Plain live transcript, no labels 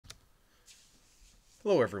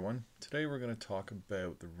Hello everyone. Today we're going to talk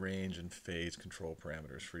about the range and phase control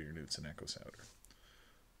parameters for your Knudsen Echo Sounder.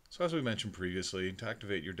 So as we mentioned previously, to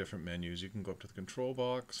activate your different menus, you can go up to the control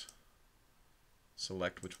box,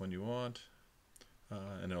 select which one you want,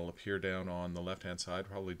 and it'll appear down on the left hand side,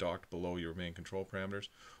 probably docked below your main control parameters,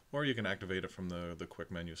 or you can activate it from the quick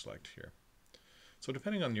menu select here. So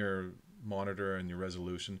depending on your monitor and your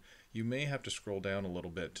resolution, you may have to scroll down a little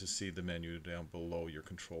bit to see the menu down below your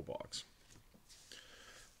control box.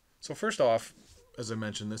 So first off, as I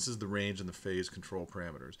mentioned, this is the range and the phase control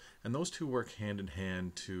parameters. And those two work hand in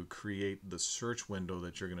hand to create the search window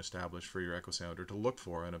that you're going to establish for your Echo Sounder to look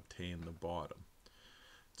for and obtain the bottom.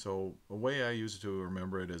 So a way I use to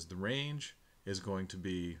remember it is the range is going to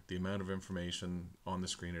be the amount of information on the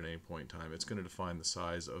screen at any point in time. It's going to define the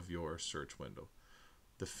size of your search window.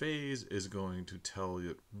 The phase is going to tell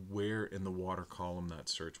you where in the water column that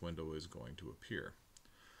search window is going to appear.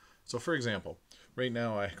 So for example, right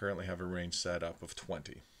now I currently have a range set up of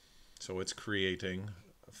 20. So it's creating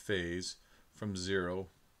a phase from 0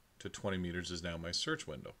 to 20 meters is now my search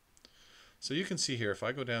window. So you can see here, if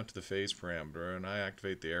I go down to the phase parameter and I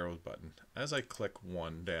activate the arrows button, as I click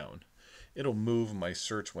one down, it'll move my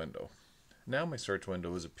search window. Now my search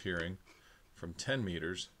window is appearing from 10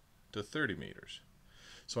 meters to 30 meters.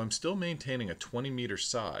 So I'm still maintaining a 20 meter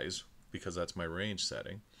size, because that's my range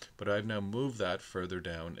setting, but I've now moved that further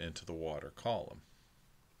down into the water column.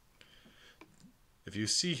 If you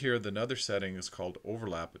see here, the other setting is called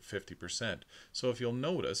overlap at 50%. So if you'll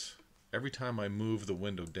notice, every time I move the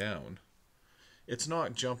window down, it's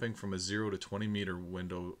not jumping from a 0 to 20 meter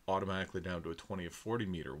window automatically down to a 20 or 40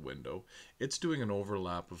 meter window. It's doing an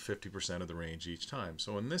overlap of 50% of the range each time.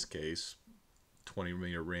 So in this case, 20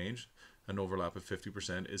 meter range, an overlap of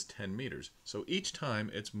 50% is 10 meters. So each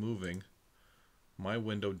time it's moving my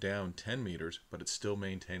window down 10 meters, but it's still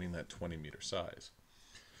maintaining that 20 meter size.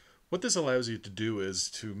 What this allows you to do is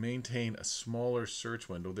to maintain a smaller search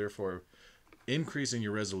window, therefore increasing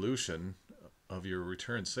your resolution of your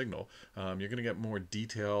return signal. You're going to get more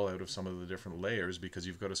detail out of some of the different layers because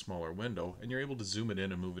you've got a smaller window, and you're able to zoom it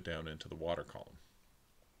in and move it down into the water column.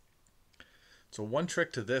 So one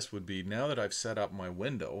trick to this would be, now that I've set up my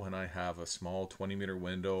window and I have a small 20 meter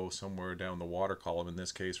window somewhere down the water column, in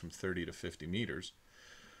this case from 30 to 50 meters,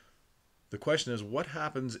 the question is, what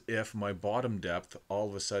happens if my bottom depth all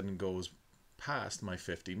of a sudden goes past my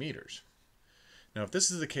 50 meters? Now if this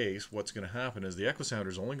is the case, what's going to happen is the Echo Sounder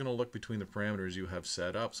is only going to look between the parameters you have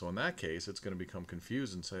set up, so in that case it's going to become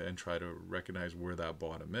confused and try to recognize where that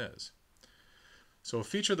bottom is. So a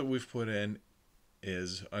feature that we've put in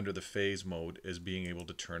is, under the phase mode, is being able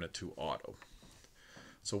to turn it to auto.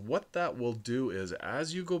 So what that will do is,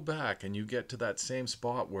 as you go back and you get to that same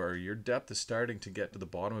spot where your depth is starting to get to the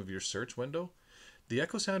bottom of your search window, the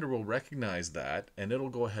Echo Sounder will recognize that and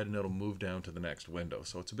it'll go ahead and it'll move down to the next window.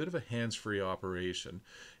 So it's a bit of a hands-free operation.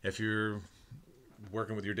 If you're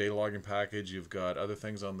working with your data logging package, you've got other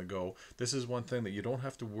things on the go, this is one thing that you don't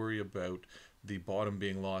have to worry about the bottom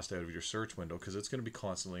being lost out of your search window, because it's going to be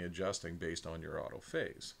constantly adjusting based on your auto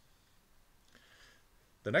phase.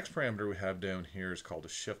 The next parameter we have down here is called a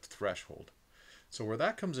shift threshold. So where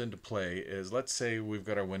that comes into play is, let's say we've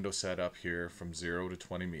got our window set up here from 0 to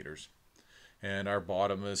 20 meters. And our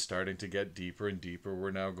bottom is starting to get deeper and deeper.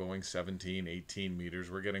 We're now going 17, 18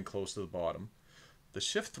 meters. We're getting close to the bottom. The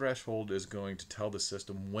shift threshold is going to tell the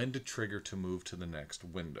system when to trigger to move to the next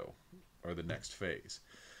window or the next phase.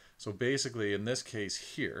 So basically, in this case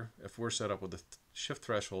here, if we're set up with a shift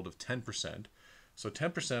threshold of 10%, so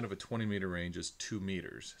 10% of a 20 meter range is 2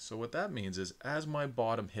 meters. So what that means is, as my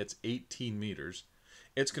bottom hits 18 meters,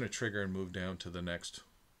 it's going to trigger and move down to the next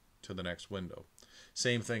window.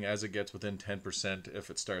 Same thing, as it gets within 10%,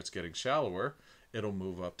 if it starts getting shallower, it'll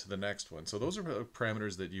move up to the next one. So those are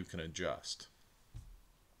parameters that you can adjust.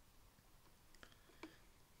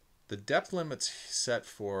 The depth limits set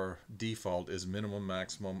for default is minimum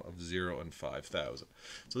maximum of 0 and 5,000.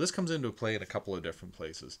 So this comes into play in a couple of different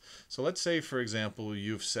places. So let's say, for example,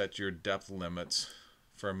 you've set your depth limits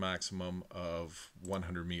for a maximum of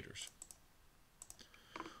 100 meters.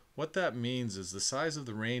 What that means is the size of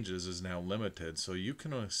the ranges is now limited, so you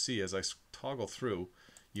can see, as I toggle through,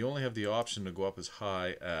 you only have the option to go up as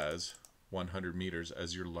high as 100 meters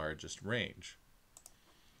as your largest range.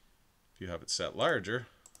 If you have it set larger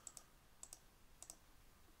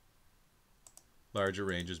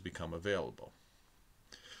ranges become available.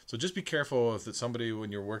 So just be careful if it's somebody,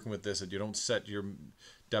 when you're working with this, that you don't set your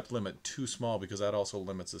depth limit too small, because that also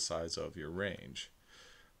limits the size of your range.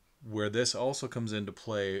 Where this also comes into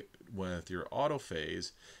play with your auto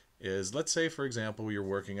phase is, let's say for example you're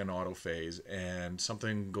working in auto phase and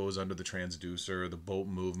something goes under the transducer, the boat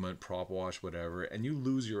movement, prop wash, whatever, and you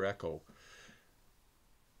lose your echo.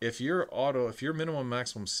 If your minimum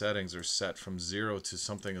maximum settings are set from 0 to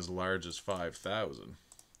something as large as 5,000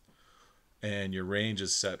 and your range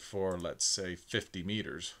is set for, let's say, 50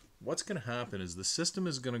 meters, what's going to happen is the system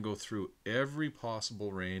is going to go through every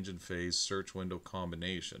possible range and phase search window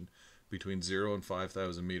combination between 0 and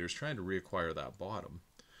 5,000 meters trying to reacquire that bottom.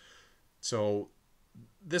 So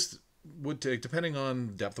this would take, depending on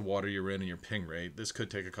the depth of water you're in and your ping rate, this could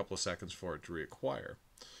take a couple of seconds for it to reacquire.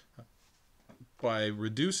 By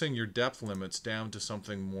reducing your depth limits down to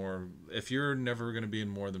something more, if you're never going to be in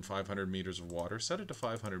more than 500 meters of water, set it to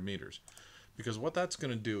 500 meters. Because what that's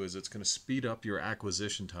going to do is it's going to speed up your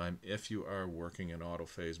acquisition time if you are working in auto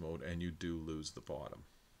phase mode and you do lose the bottom.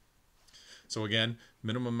 So again,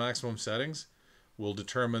 minimum maximum settings will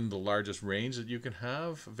determine the largest range that you can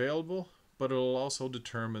have available, but it'll also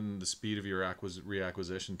determine the speed of your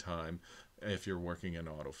reacquisition time if you're working in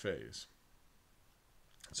auto phase.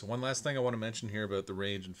 So one last thing I want to mention here about the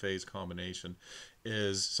range and phase combination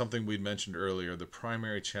is something we'd mentioned earlier, the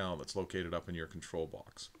primary channel that's located up in your control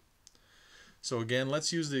box. So again,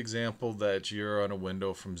 let's use the example that you're on a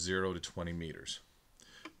window from 0 to 20 meters.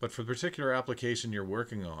 But for the particular application you're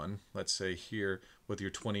working on, let's say here with your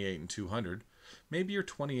 28 and 200, maybe your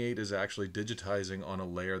 28 is actually digitizing on a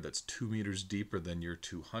layer that's 2 meters deeper than your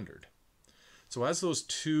 200. So as those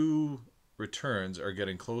two returns are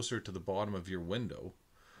getting closer to the bottom of your window,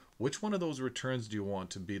 which one of those returns do you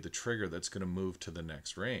want to be the trigger that's going to move to the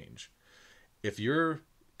next range? If you're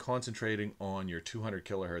concentrating on your 200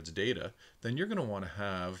 kilohertz data, then you're going to want to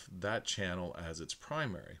have that channel as its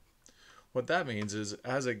primary. What that means is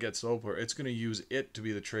as it gets over, it's going to use it to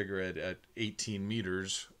be the trigger at 18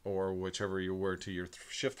 meters or whichever you were to your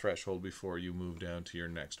shift threshold before you move down to your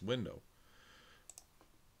next window.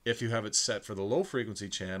 If you have it set for the low frequency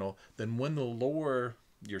channel, then when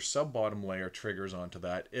your sub-bottom layer triggers onto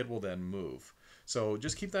that, it will then move. So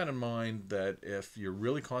just keep that in mind, that if you're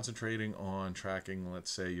really concentrating on tracking,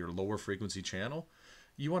 let's say, your lower frequency channel,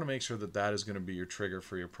 you want to make sure that that is going to be your trigger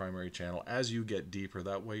for your primary channel as you get deeper.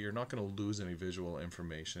 That way you're not going to lose any visual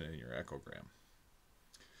information in your echogram.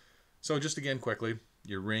 So just again quickly,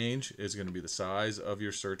 your range is going to be the size of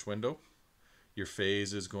your search window. Your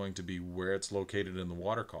phase is going to be where it's located in the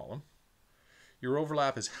water column. Your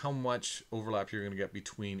overlap is how much overlap you're going to get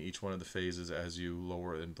between each one of the phases as you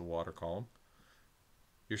lower into the water column.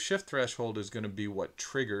 Your shift threshold is going to be what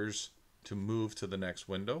triggers to move to the next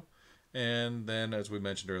window. And then, as we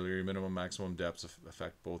mentioned earlier, your minimum maximum depths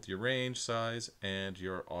affect both your range size and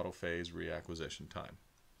your auto phase reacquisition time.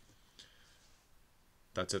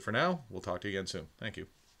 That's it for now. We'll talk to you again soon. Thank you.